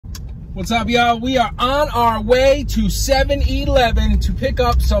What's up, y'all? We are on our way to 7-Eleven to pick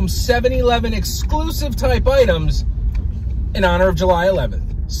up some 7-Eleven exclusive type items in honor of July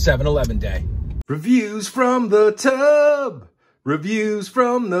 11th, 7-Eleven Day. Reviews from the tub. Reviews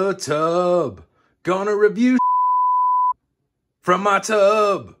from the tub. Gonna review from my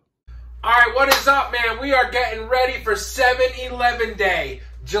tub. All right, what is up, man? We are getting ready for 7-Eleven Day,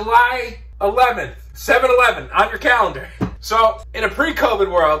 July 11th, 7-Eleven on your calendar. So, in a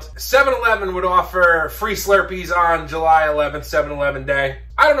pre-COVID world, 7-Eleven would offer free Slurpees on July 11th, 7-Eleven Day.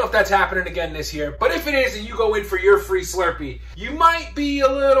 I don't know if that's happening again this year, but if it is and you go in for your free Slurpee, you might be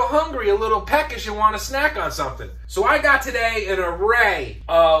a little hungry, a little peckish, and want to snack on something. So I got today an array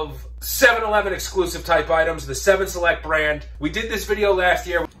of 7-Eleven exclusive type items, the 7 Select brand. We did this video last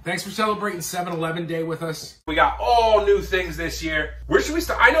year. Thanks for celebrating 7-Eleven Day with us. We got all new things this year. Where should we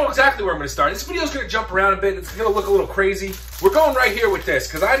start? I know exactly where I'm going to start. This video is going to jump around a bit. It's going to look a little crazy. We're going right here with this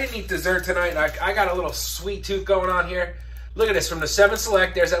because I didn't eat dessert tonight, and I got a little sweet tooth going on here. Look at this, from the 7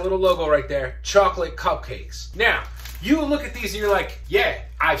 Select, there's that little logo right there, chocolate cupcakes. Now, you look at these and you're like, yeah,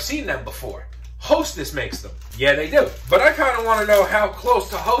 I've seen them before. Hostess makes them. Yeah, they do. But I kind of want to know how close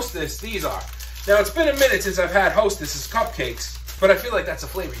to Hostess these are. Now, it's been a minute since I've had Hostess's cupcakes, but I feel like that's a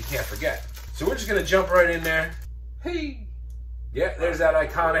flavor you can't forget. So we're just going to jump right in there. Hey. Yeah, there's that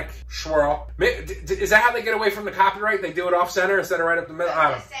iconic swirl. Is that how they get away from the copyright? They do it off-center instead of right up the middle?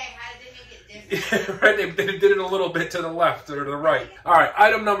 I don't know. How did they make it different? Yeah, right, they did it a little bit to the left or to the right. All right,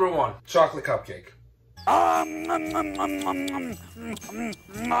 item number 1, chocolate cupcake. Oh,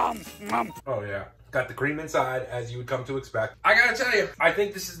 yeah. Got the cream inside, as you would come to expect. I gotta tell you, I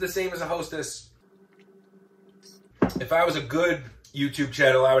think this is the same as a Hostess. If I was a good YouTube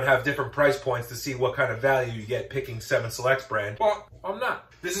channel, I would have different price points to see what kind of value you get picking 7 Select's brand. Well, I'm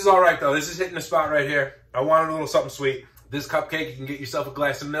not. This is all right, though. This is hitting the spot right here. I wanted a little something sweet. This cupcake, you can get yourself a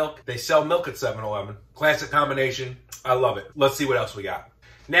glass of milk. They sell milk at 7-Eleven. Classic combination. I love it. Let's see what else we got.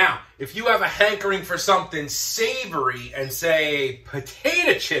 Now, if you have a hankering for something savory and say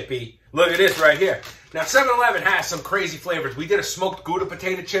potato chippy, look at this right here. Now, 7-Eleven has some crazy flavors. We did a smoked Gouda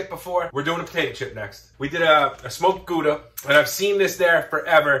potato chip before. We're doing a potato chip next. We did a smoked Gouda, and I've seen this there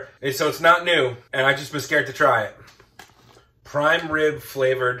forever, and so it's not new, and I've just been scared to try it. Prime rib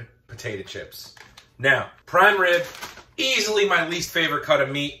flavored potato chips. Now, prime rib, easily my least favorite cut of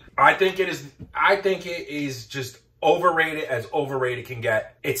meat. I think it is just overrated as overrated can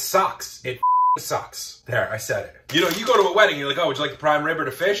get. It sucks. It sucks. There, I said it. You know, you go to a wedding, you're like, oh, would you like the prime rib or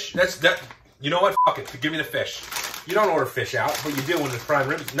the fish? You know what? Fuck it. Give me the fish. You don't order fish out, but you do when it's prime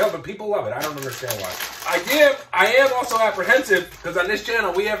rib. No, but people love it. I don't understand why. I am also apprehensive because on this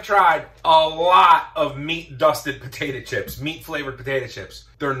channel, we have tried a lot of meat-dusted potato chips, meat-flavored potato chips.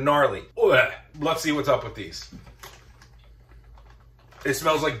 They're gnarly. Ugh. Let's see what's up with these. It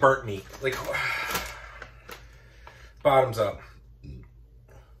smells like burnt meat. Like, bottoms up.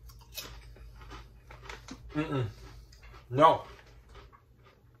 No.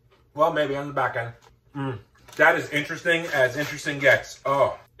 Well, maybe on the back end. That is interesting as interesting gets.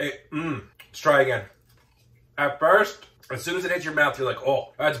 Oh, let's try again. At first, as soon as it hits your mouth, you're like,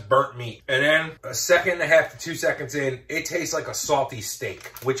 oh, that's burnt meat. And then a second and a half to 2 seconds in, it tastes like a salty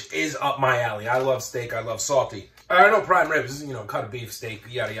steak, which is up my alley. I love steak. I love salty. I know prime ribs, you know, cut of beef, steak,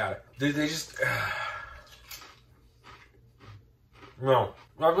 yada, yada. They just... No.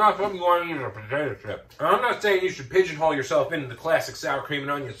 That's not something you want to eat in a potato chip. And I'm not saying you should pigeonhole yourself into the classic sour cream and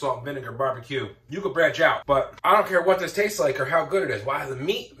onion, salt and vinegar barbecue. You could branch out, but I don't care what this tastes like or how good it is. Wow, the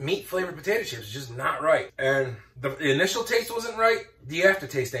meat flavored potato chips is just not right. And the initial taste wasn't right. The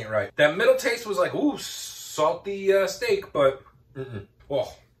aftertaste ain't right. That middle taste was like, ooh, salty steak, but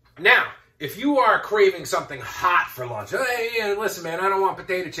Oh. Now, if you are craving something hot for lunch, hey, listen, man, I don't want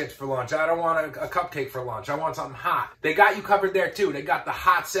potato chips for lunch. I don't want a cupcake for lunch. I want something hot. They got you covered there, too. They got the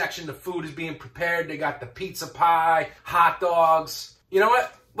hot section. The food is being prepared. They got the pizza pie, hot dogs. You know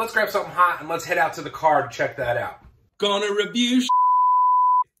what? Let's grab something hot, and let's head out to the car to check that out. Gonna review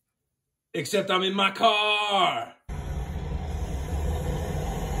except I'm in my car.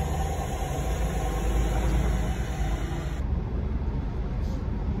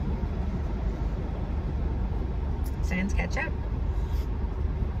 Sans ketchup.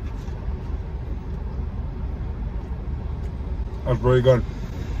 That's really good.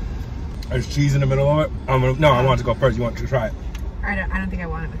 There's cheese in the middle of it. I want to go first. You want to try it? I don't think I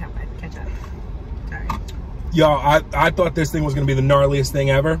want it without ketchup. Sorry. Yo, I thought this thing was going to be the gnarliest thing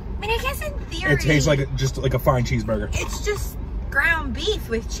ever. I mean, I guess in theory... It tastes like just like a fine cheeseburger. It's just ground beef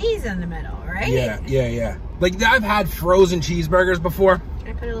with cheese in the middle, right? Yeah. Like, I've had frozen cheeseburgers before. Can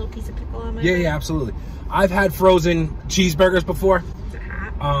I put a little piece of pickle on my Yeah, absolutely. I've had frozen cheeseburgers before. Is it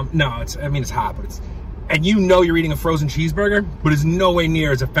hot? No, I mean, it's hot, but it's, and you know you're eating a frozen cheeseburger, but it's no way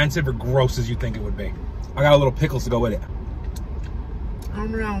near as offensive or gross as you think it would be. I got a little pickles to go with it. I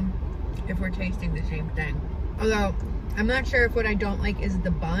don't know if we're tasting the same thing. Although, I'm not sure if what I don't like is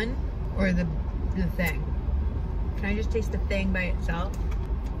the bun or the thing. Can I just taste the thing by itself?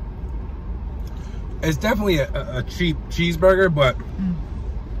 It's definitely a cheap cheeseburger, but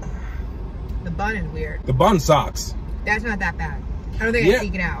the bun is weird. The bun sucks. That's not that bad. I don't think I'd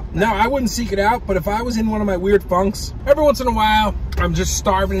seek it out. But. No, I wouldn't seek it out, but if I was in one of my weird funks, every once in a while, I'm just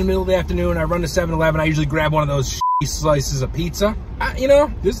starving in the middle of the afternoon, I run to 7-Eleven, I usually grab one of those slices of pizza. You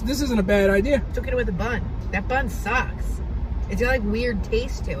know, this isn't a bad idea. Took it with the bun. That bun sucks. It's got like weird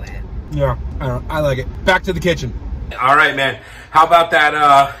taste to it. Yeah, I don't know. I like it. Back to the kitchen. All right, man. How about that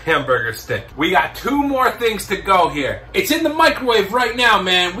hamburger stick? We got 2 more things to go here. It's in the microwave right now,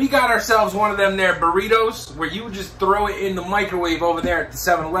 man. We got ourselves one of them there burritos where you just throw it in the microwave over there at the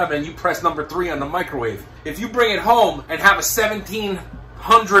 7-Eleven and you press number 3 on the microwave. If you bring it home and have a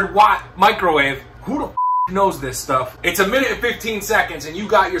 1700 watt microwave, who the knows this stuff? It's 1 minute and 15 seconds and you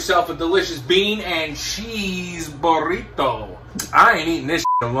got yourself a delicious bean and cheese burrito. I ain't eating this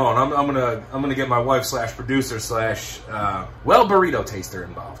alone. I'm gonna get my wife / producer / well, burrito taster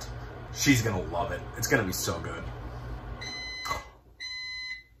involved. She's gonna love it. It's gonna be so good.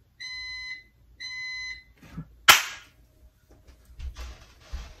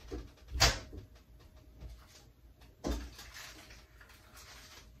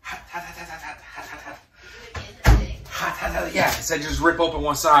 Yeah, it said just rip open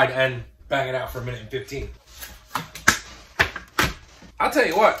one side and bang it out for 1 minute and 15. I'll tell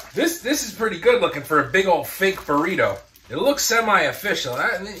you what, this is pretty good looking for a big old fake burrito. It looks semi-official.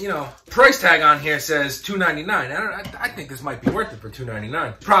 You know, price tag on here says $2.99. I think this might be worth it for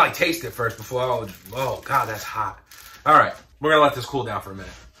 $2.99. Probably taste it first before. Oh God, that's hot. All right, we're gonna let this cool down for a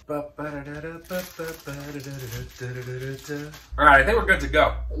minute. All right, I think we're good to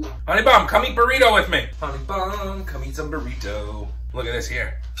go. Honey Bum, come eat burrito with me. Honey Bum, come eat some burrito. Look at this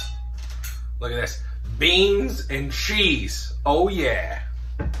here. Look at this. Beans and cheese. Oh yeah.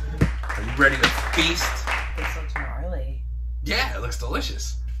 Are you ready to feast? This looks gnarly. Yeah, it looks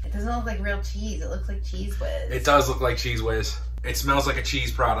delicious. It doesn't look like real cheese. It looks like Cheese Whiz. It does look like Cheese Whiz. It smells like a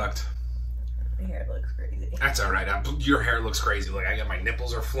cheese product. My hair looks crazy. That's all right. Your hair looks crazy. Like I got my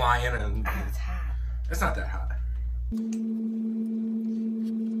nipples are flying and it's hot. It's not that hot.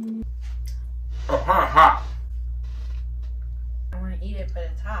 Oh, hot. I want to eat it, but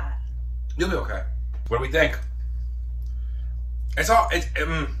it's hot. You'll be okay. What do we think? It's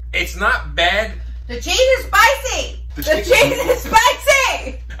not bad. The cheese is spicy. The cheese is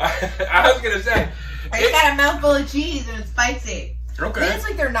spicy. I was gonna say. I got a mouthful of cheese and it's spicy. Okay. I think it's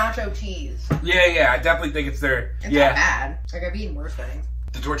like their nacho cheese. Yeah. I definitely think it's their. It's not bad. Like I've eaten worse things.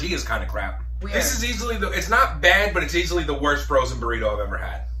 The tortilla is kind of crap. Weird. This is easily it's not bad, but it's easily the worst frozen burrito I've ever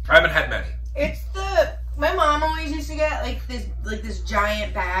had. I haven't had many. My mom always used to get like this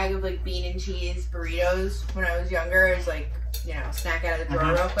giant bag of like bean and cheese burritos when I was younger. It was like, you know, snack out of the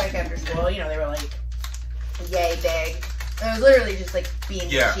drawer real quick after school. You know, they were like yay big. And it was literally just like bean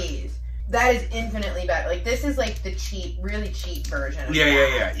and cheese. That is infinitely better. Like this is like the cheap, really cheap version of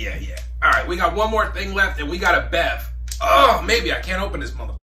that. Yeah. All right, we got one more thing left and we got a Bev. Oh, maybe I can't open this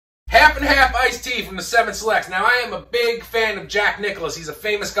mother. Half and half iced tea from the 7 Selects. Now, I am a big fan of Jack Nicklaus. He's a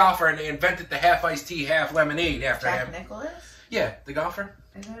famous golfer, and they invented the half iced tea, half lemonade after him. Jack Nicklaus? Yeah, the golfer.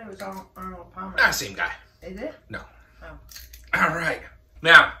 I thought it was Arnold Palmer. Same guy. Is it? No. Oh. All right.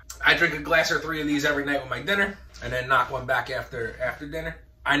 Now, I drink a glass or 3 of these every night with my dinner, and then knock one back after dinner.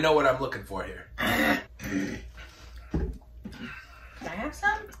 I know what I'm looking for here. Can I have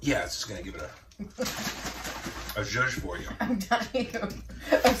some? Yeah, I was just going to give it a judge for you. I'm dying of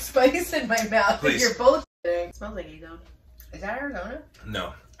spice in my mouth. Please. You're bullshitting. It smells like Ezo. Is that Arizona?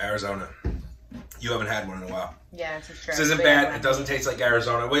 No, Arizona. You haven't had one in a while. Yeah, it's true. This isn't bad. It doesn't taste like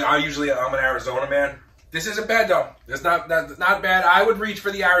Arizona. I'm an Arizona man. This isn't bad though. It's not bad. I would reach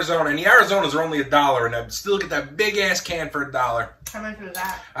for the Arizona, and the Arizonas are only $1, and I'd still get that big ass can for $1. How much was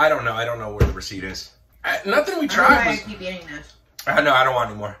that? I don't know. I don't know where the receipt is. Nothing we I don't know tried why was. I keep eating this. No, I don't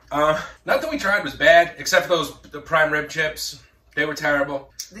want any more. Nothing we tried was bad, except for the prime rib chips. They were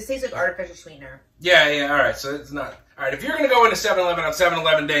terrible. This tastes like artificial sweetener. Yeah, all right, so it's not. All right, if you're going to go into 7-Eleven on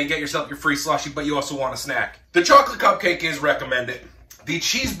 7-Eleven Day and get yourself your free slushy, but you also want a snack, the chocolate cupcake is recommended. The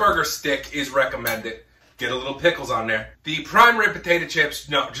cheeseburger stick is recommended. Get a little pickles on there. The prime rib potato chips,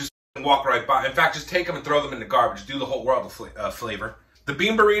 no, just walk right by. In fact, just take them and throw them in the garbage. Do the whole world of flavor. The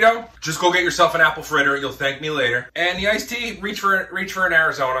bean burrito, just go get yourself an apple fritter. You'll thank me later. And the iced tea, reach for an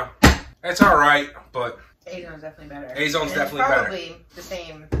Arizona. It's all right, but A-Zone's definitely better. A-Zone's definitely better. Probably the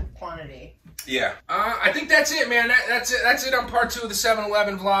same quantity. Yeah. I think that's it, man. That's it. That's it on part 2 of the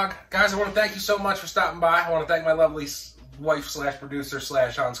 7-Eleven vlog. Guys, I want to thank you so much for stopping by. I want to thank my lovely wife / producer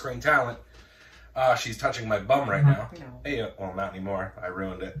 / on-screen talent. She's touching my bum right now. No. Hey, well, not anymore. I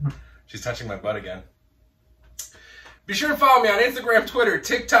ruined it. She's touching my butt again. Be sure to follow me on Instagram, Twitter,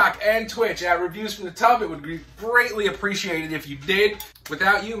 TikTok, and Twitch at Reviews from the Tub. It would be greatly appreciated if you did.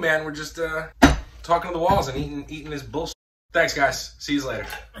 Without you, man, we're just talking to the walls and eating this bullshit. Thanks, guys. See you later.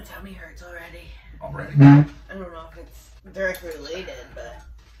 My tummy hurts already. Already? I don't know if it's directly related, but...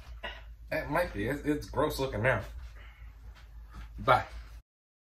 It might be. It's gross looking now. Bye.